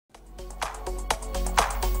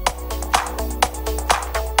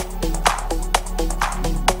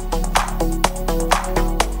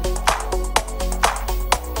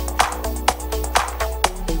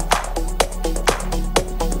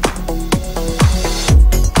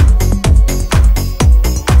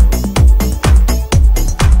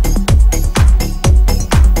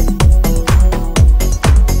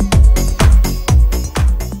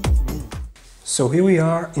So here we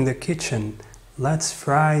are in the kitchen. Let's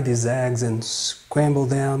fry these eggs and scramble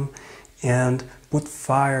them and put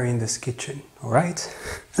fire in this kitchen, alright?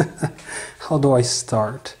 How do I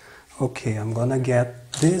start? Okay, I'm gonna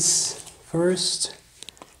get this first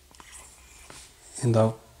and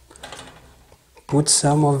I'll put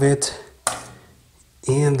some of it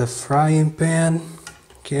in the frying pan,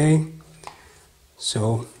 okay?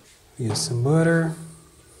 So use some butter.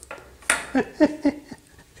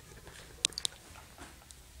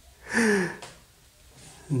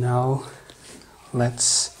 Now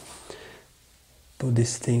let's put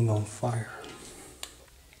this thing on fire.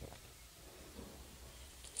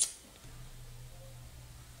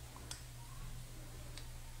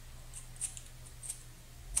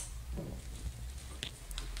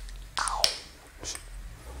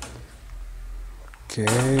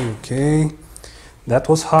 Okay. That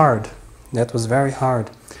was hard. That was very hard.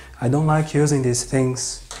 I don't like using these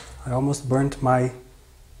things. I almost burnt my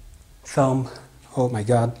thumb. Oh my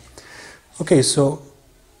God. Okay, so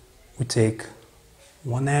we take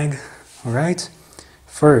one egg, all right?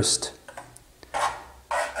 First,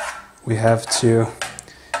 we have to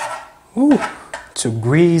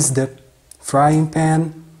grease the frying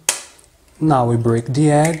pan. Now we break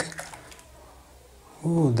the egg.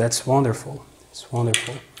 Ooh, that's wonderful. It's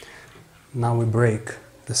wonderful. Now we break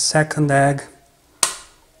the second egg.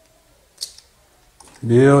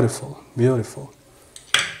 Beautiful, beautiful.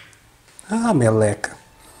 Ah, meleca.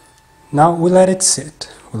 Now we let it sit.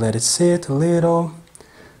 We let it sit a little.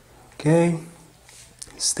 Okay.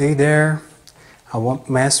 Stay there. I won't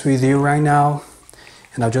mess with you right now.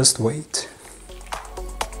 And I'll just wait.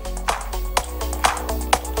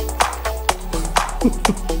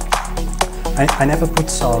 I never put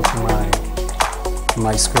salt in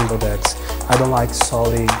my scrambled eggs. I don't like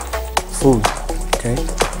salty food. Okay.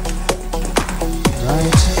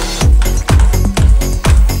 Right.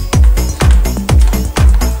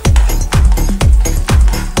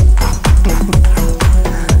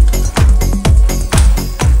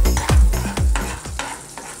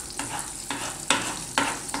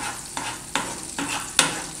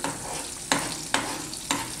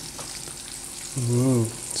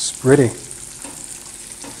 It's pretty.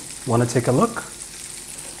 Want to take a look?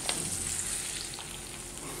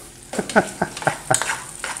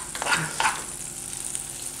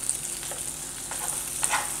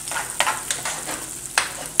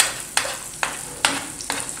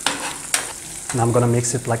 And I'm gonna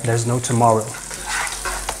mix it like there's no tomorrow.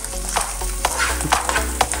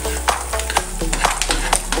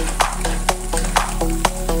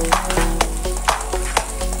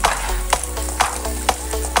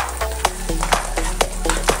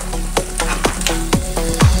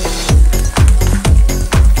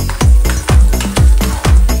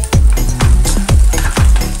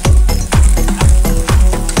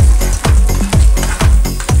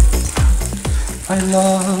 I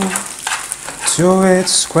love to eat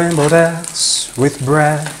scrambled eggs with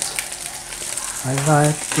bread. I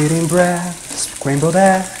like eating bread, scrambled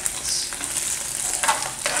eggs.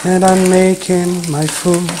 And I'm making my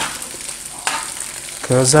food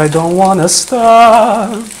 'cause I don't wanna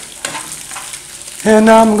starve. And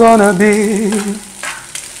I'm gonna be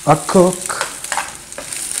a cook.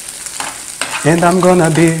 And I'm gonna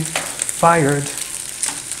be fired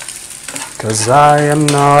 'cause I am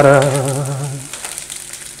not a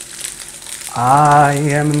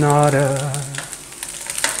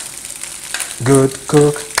good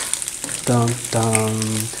cook. Dun dun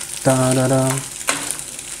dun dun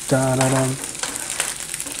dun dun dun.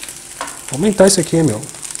 Vou aumentar isso aqui, meu.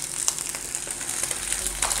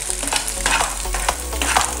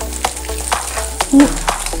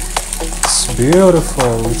 It's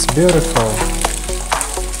beautiful. It's beautiful.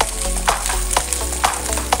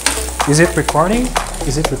 Is it recording?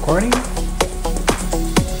 Is it recording?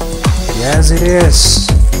 Yes, it is.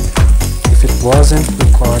 If it wasn't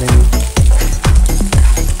recording,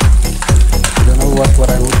 I don't know what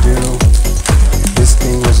I would do. This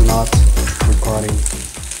thing was not recording.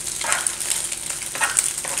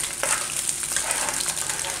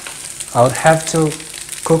 I would have to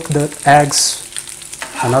cook the eggs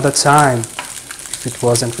another time if it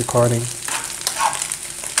wasn't recording.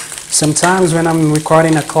 Sometimes when I'm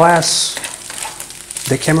recording a class,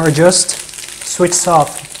 the camera just switches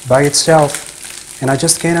off by itself and I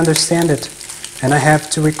just can't understand it, and I have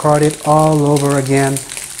to record it all over again,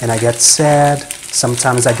 and I get sad,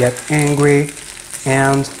 sometimes I get angry,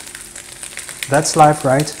 and that's life,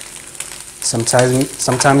 right?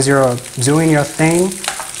 Sometimes you're doing your thing,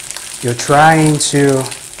 you're trying to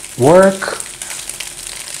work,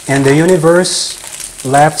 and the universe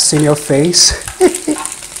laughs in your face.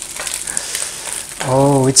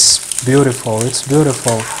 Oh, it's beautiful, it's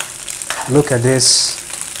beautiful. Look at this.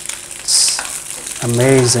 It's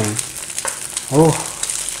amazing. Oh,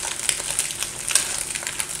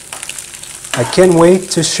 I can't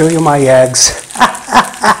wait to show you my eggs.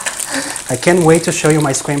 I can't wait to show you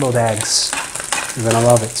my scrambled eggs. You're gonna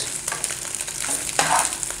love it.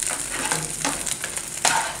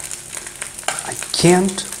 I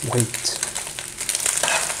can't wait.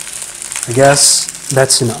 I guess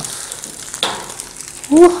that's enough.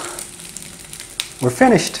 Woo. We're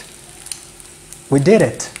finished. We did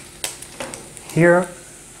it. Here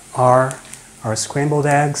are our scrambled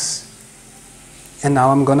eggs, and now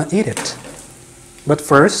I'm gonna eat it. But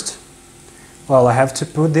first, well, I have to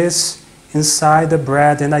put this inside the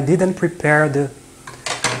bread, and I didn't prepare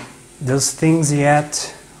those things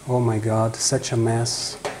yet. Oh my God, such a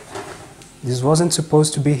mess. This wasn't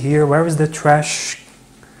supposed to be here. Where is the trash?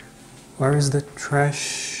 Where is the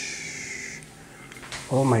trash?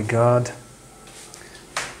 Oh my God.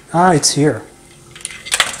 Ah, it's here.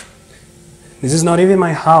 This is not even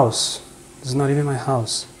my house. This is not even my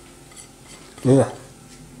house. Yeah.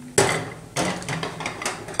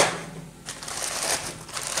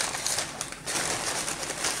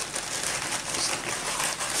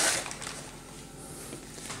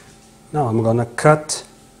 Now I'm gonna cut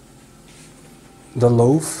the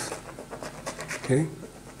loaf, okay?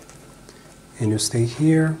 And you stay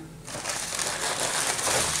here.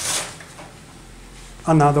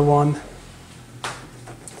 Another one.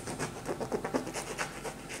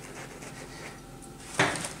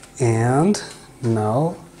 And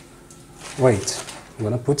now, wait, I'm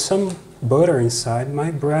gonna put some butter inside my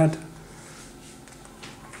bread.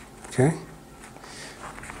 Okay?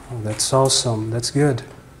 Oh, that's awesome, that's good.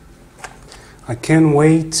 I can't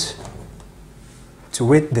wait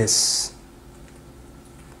to eat this.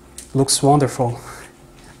 Looks wonderful.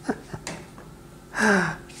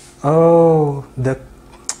 Oh,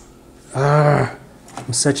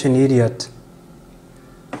 I'm such an idiot.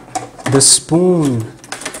 The spoon.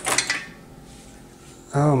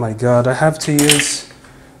 Oh my God, I have to use...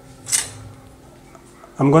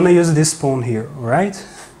 I'm gonna use this spoon here, right?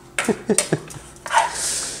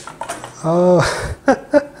 Oh.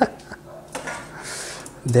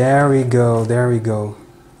 There we go, there we go.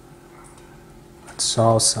 That's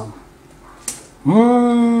awesome.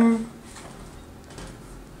 Mmm.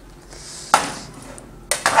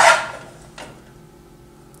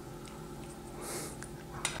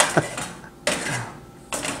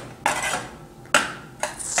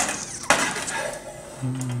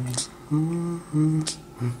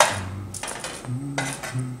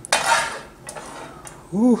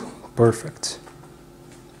 Ooh, perfect.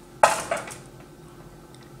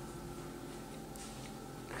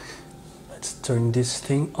 Let's turn this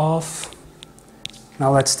thing off.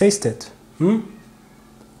 Now let's taste it. Mm.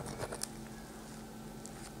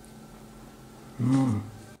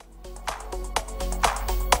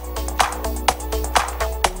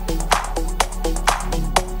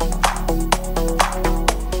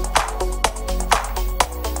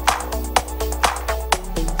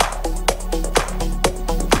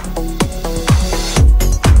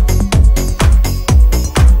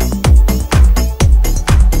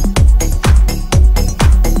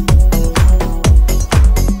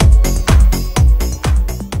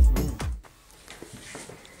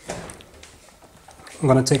 I'm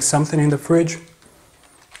gonna take something in the fridge.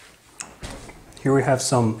 Here we have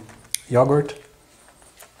some yogurt.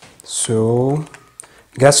 So,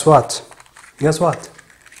 guess what? Guess what?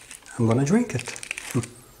 I'm gonna drink it.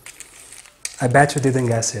 I bet you didn't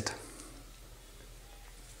guess it.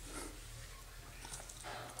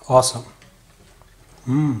 Awesome.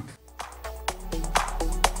 Mmm.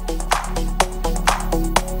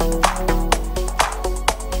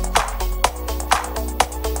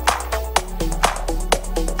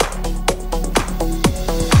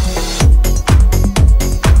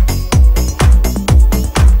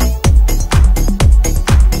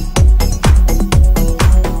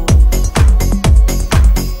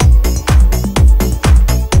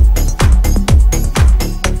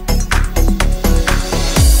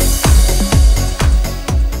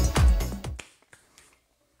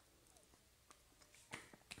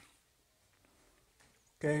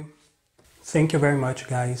 Okay, thank you very much,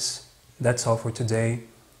 guys. That's all for today.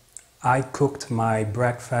 I cooked my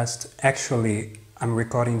breakfast. Actually, I'm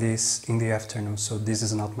recording this in the afternoon, so this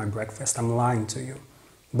is not my breakfast. I'm lying to you.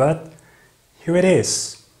 But here it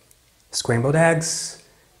is. Scrambled eggs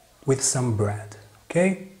with some bread,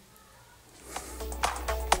 okay?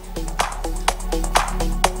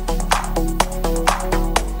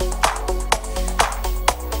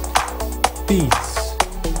 Peace.